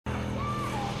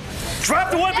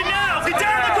Drop the weapon now! Get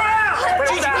down on the ground!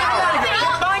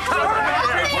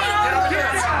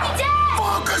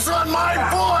 Focus on my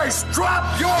voice!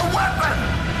 Drop your weapon!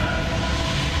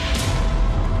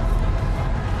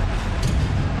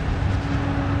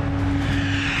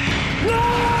 No!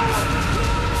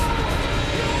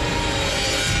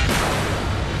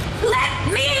 Let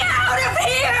me out of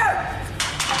here!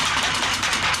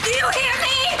 Do you hear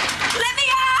me? Let me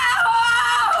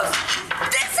out!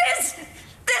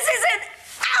 This is an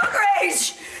outrage!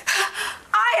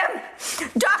 I am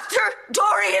Dr.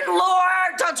 Dorian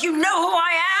Lore. Don't you know who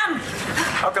I am?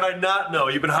 How can I not know?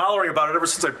 You've been hollering about it ever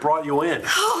since I brought you in.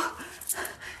 Oh.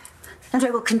 And I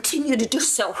will continue to do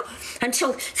so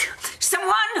until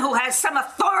someone who has some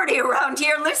authority around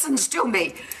here listens to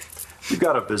me. You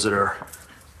got a visitor.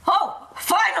 Oh,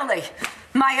 finally!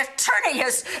 My attorney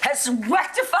has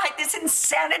rectified this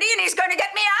insanity and he's going to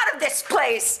get me out of this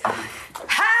place.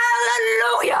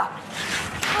 Hallelujah!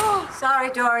 Oh,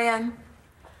 sorry, Dorian.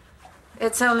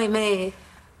 It's only me.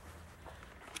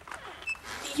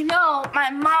 You know, my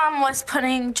mom was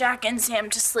putting Jack and Sam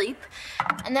to sleep,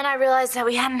 and then I realized that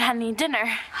we hadn't had any dinner.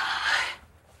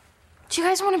 Do you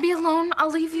guys want to be alone? I'll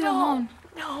leave you alone.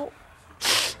 No.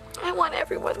 I want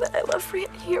everyone that I love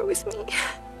right here with me.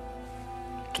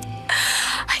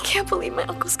 I can't believe my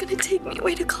uncle's gonna take me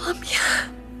away to Columbia.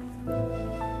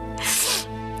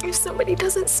 If somebody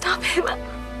doesn't stop him,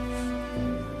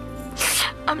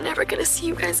 I'm never gonna see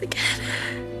you guys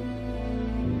again.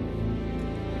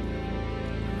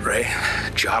 Ray,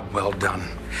 job well done.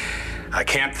 I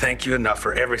can't thank you enough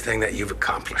for everything that you've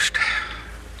accomplished.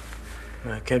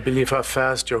 I can't believe how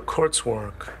fast your courts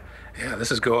work. Yeah, this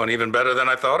is going even better than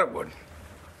I thought it would.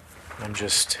 I'm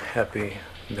just happy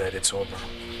that it's over.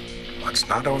 Well, it's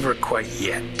not over quite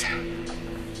yet.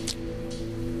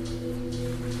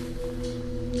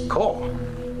 Cole.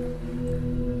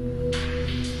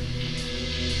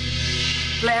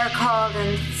 Blair called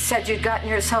and said you'd gotten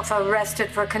yourself arrested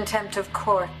for contempt of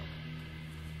court.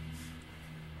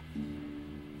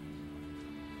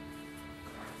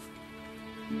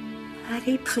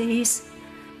 Patty, please.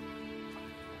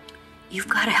 You've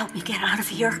got to help me get out of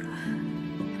here.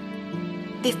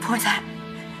 Before that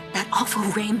awful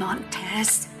Ray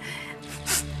Montez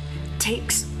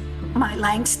takes my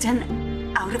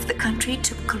Langston out of the country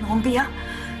to Colombia.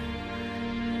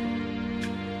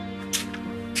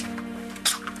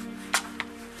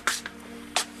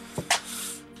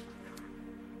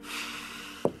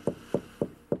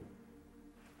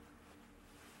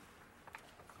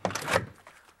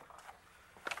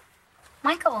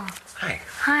 Michael. Hi.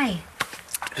 Hi.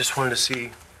 I just wanted to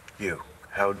see you.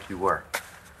 How you were.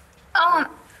 Oh,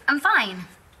 I'm fine.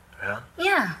 Yeah?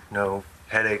 Yeah. No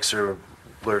headaches or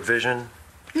blurred vision?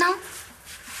 No.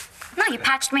 No, you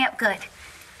patched me up good.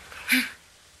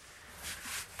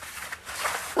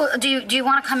 Well, do you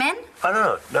want to come in?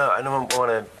 Oh, no. I don't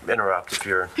want to interrupt if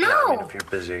you're... No. Yeah, I mean, if you're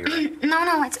busy. Or...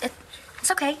 No,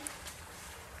 it's okay.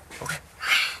 Okay.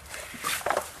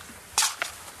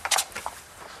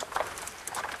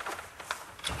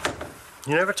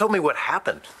 You never told me what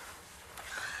happened.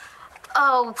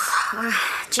 Oh,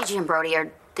 Gigi and Brody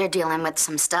they're dealing with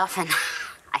some stuff, and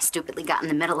I stupidly got in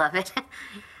the middle of it.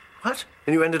 What?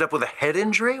 And you ended up with a head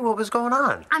injury? What was going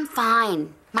on? I'm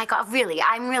fine. Michael, really,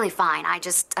 I'm really fine. I'm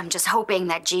just hoping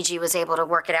that Gigi was able to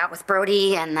work it out with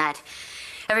Brody and that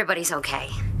everybody's okay.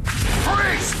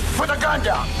 Freeze! Put the gun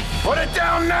down! Put it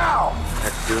down now! I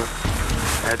had to do it.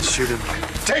 I had to shoot him.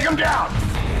 Take him down!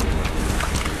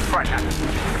 Right now.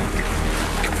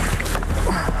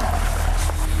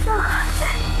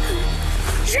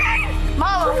 Shane!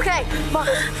 Mom, okay. Mom.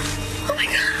 Oh my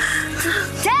God.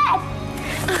 Dad!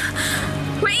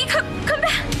 Wait, come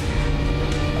back.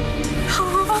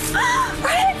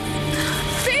 Right?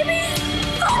 Baby!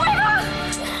 Oh my God!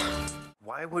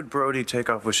 Why would Brody take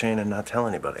off with Shane and not tell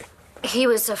anybody? He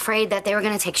was afraid that they were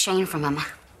going to take Shane from him.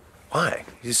 Why?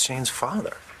 He's Shane's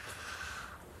father.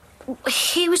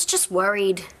 He was just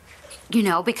worried,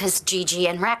 because Gigi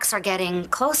and Rex are getting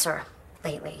closer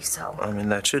lately, so... I mean,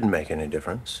 that shouldn't make any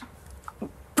difference.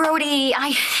 Brody,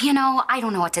 I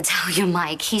don't know what to tell you,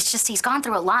 Mike. He's gone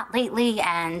through a lot lately,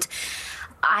 and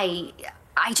I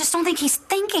just don't think he's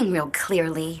thinking real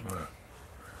clearly.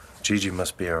 Gigi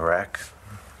must be a wreck.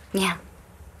 Yeah,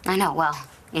 I know. Well,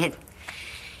 it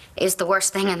is the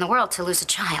worst thing in the world to lose a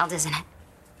child, isn't it?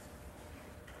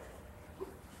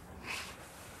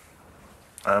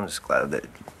 I'm just glad that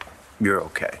you're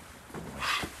okay.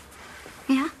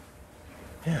 Yeah?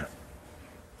 Yeah.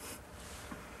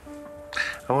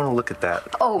 I want to look at that.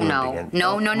 Oh, wound no. again.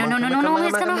 No,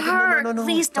 it's gonna hurt.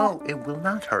 Please don't. No, it will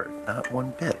not hurt. Not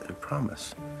one bit, I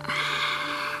promise.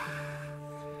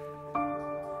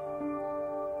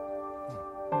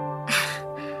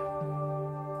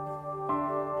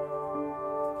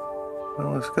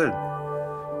 good.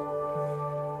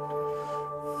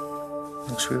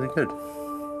 Looks really good.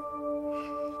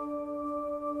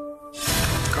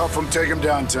 Cuff him, take him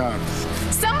downtown.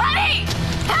 Somebody!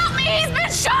 Help me! He's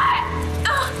been shot!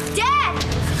 Dad!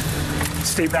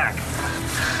 Stay back.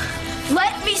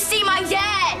 Let me see my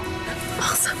dad!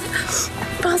 Balsam.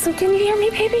 Balsam, can you hear me,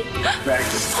 baby? Back.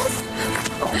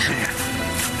 Oh, man.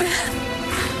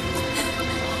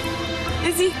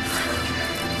 Is he?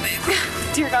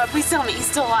 Dear God, please tell me he's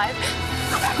still alive.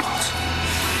 Come on, boss.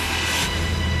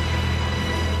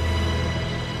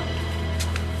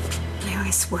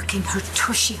 Mary's working her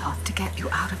tushy off to get you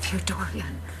out of here,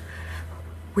 Dorian.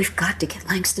 We've got to get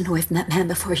Langston away from that man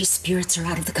before he spirits her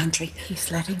out of the country. He's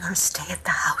letting her stay at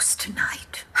the house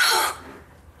tonight.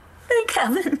 Thank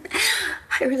heaven.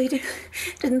 I really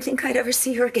didn't think I'd ever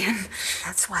see her again.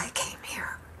 That's why I came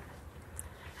here.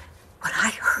 When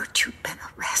I heard you'd been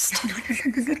arrested.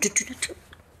 No.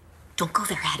 Don't go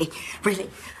there, Hattie. Really.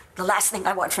 The last thing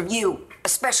I want from you,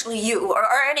 especially you, or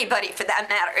anybody for that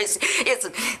matter, is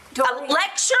a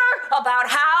lecture about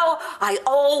how I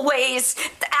always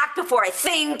act before I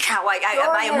think, how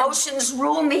my emotions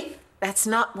rule me. That's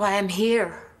not why I'm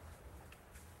here.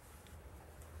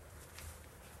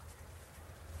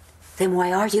 Then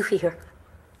why are you here?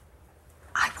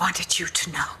 I wanted you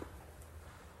to know.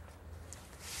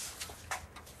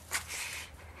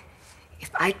 If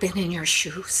I'd been in your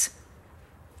shoes,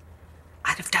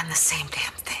 I'd have done the same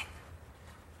damn thing.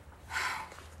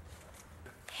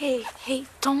 Hey,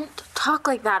 don't talk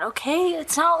like that, okay?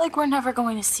 It's not like we're never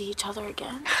going to see each other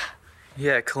again.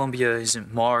 Yeah, Colombia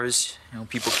isn't Mars. You know,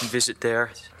 people can visit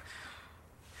there.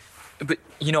 But,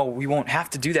 you know, we won't have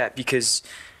to do that because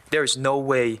there's no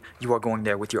way you are going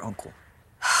there with your uncle.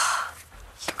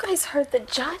 You guys heard the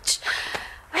judge.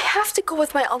 I have to go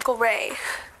with my Uncle Ray.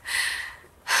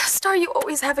 Star, you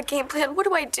always have a game plan. What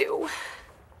do I do?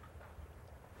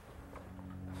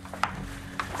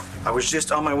 I was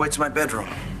just on my way to my bedroom.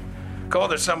 Cole,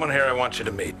 there's someone here I want you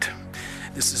to meet.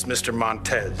 This is Mr.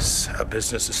 Montez, a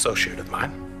business associate of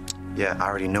mine. Yeah, I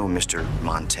already know Mr.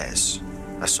 Montez.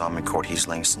 I saw him in court. He's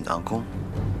Langston's uncle.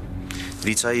 Did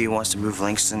he tell you he wants to move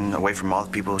Langston away from all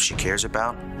the people she cares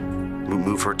about?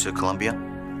 Move her to Colombia?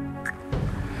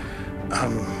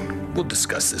 We'll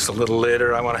discuss this a little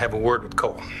later. I want to have a word with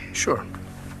Cole. Sure.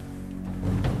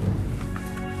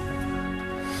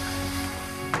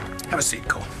 Have a seat,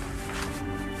 Cole.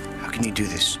 How can you do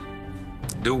this?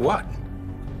 Do what?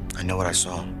 I know what I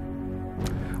saw.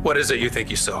 What is it you think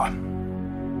you saw?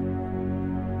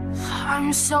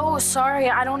 I'm so sorry.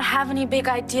 I don't have any big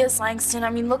ideas, Langston.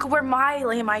 I mean, look at where my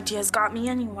lame ideas got me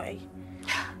anyway.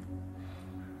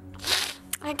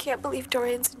 I can't believe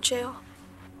Dorian's in jail.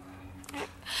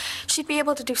 She'd be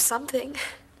able to do something.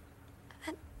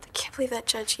 I can't believe that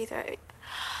judge either.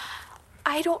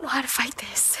 I don't know how to fight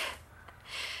this.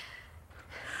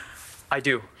 I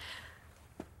do.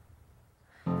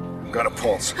 Got a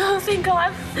pulse. Oh, thank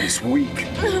God. He's weak.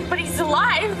 But he's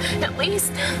alive, at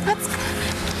least. That's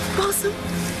awesome.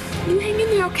 You hang in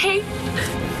there, okay?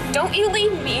 Don't you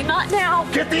leave me, not now.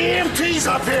 Get the EMTs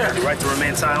up here. Right to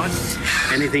remain silent.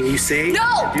 Anything you say?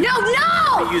 No! You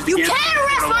can't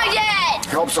arrest my dad!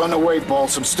 Help's on the way,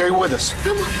 Balsam. Stay with us.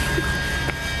 Come on.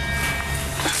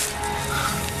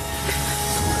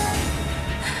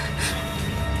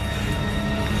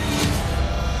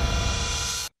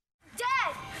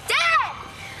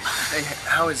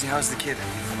 Hey, how's the kid?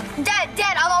 Dad,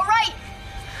 I'm all right.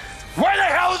 Where the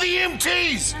hell are the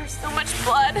EMTs? There's so much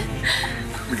blood.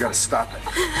 We gotta stop it.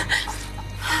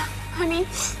 Honey,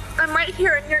 I'm right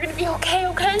here and you're gonna be okay?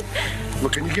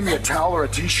 Look, can you give me a towel or a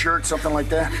t-shirt, something like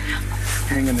that?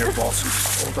 Hang in there, Balsam.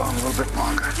 Just hold on a little bit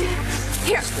longer.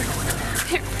 Here. Stay with it.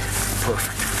 Here.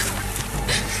 Perfect.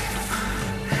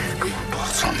 Come on,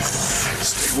 Balsam.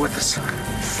 Stay with us.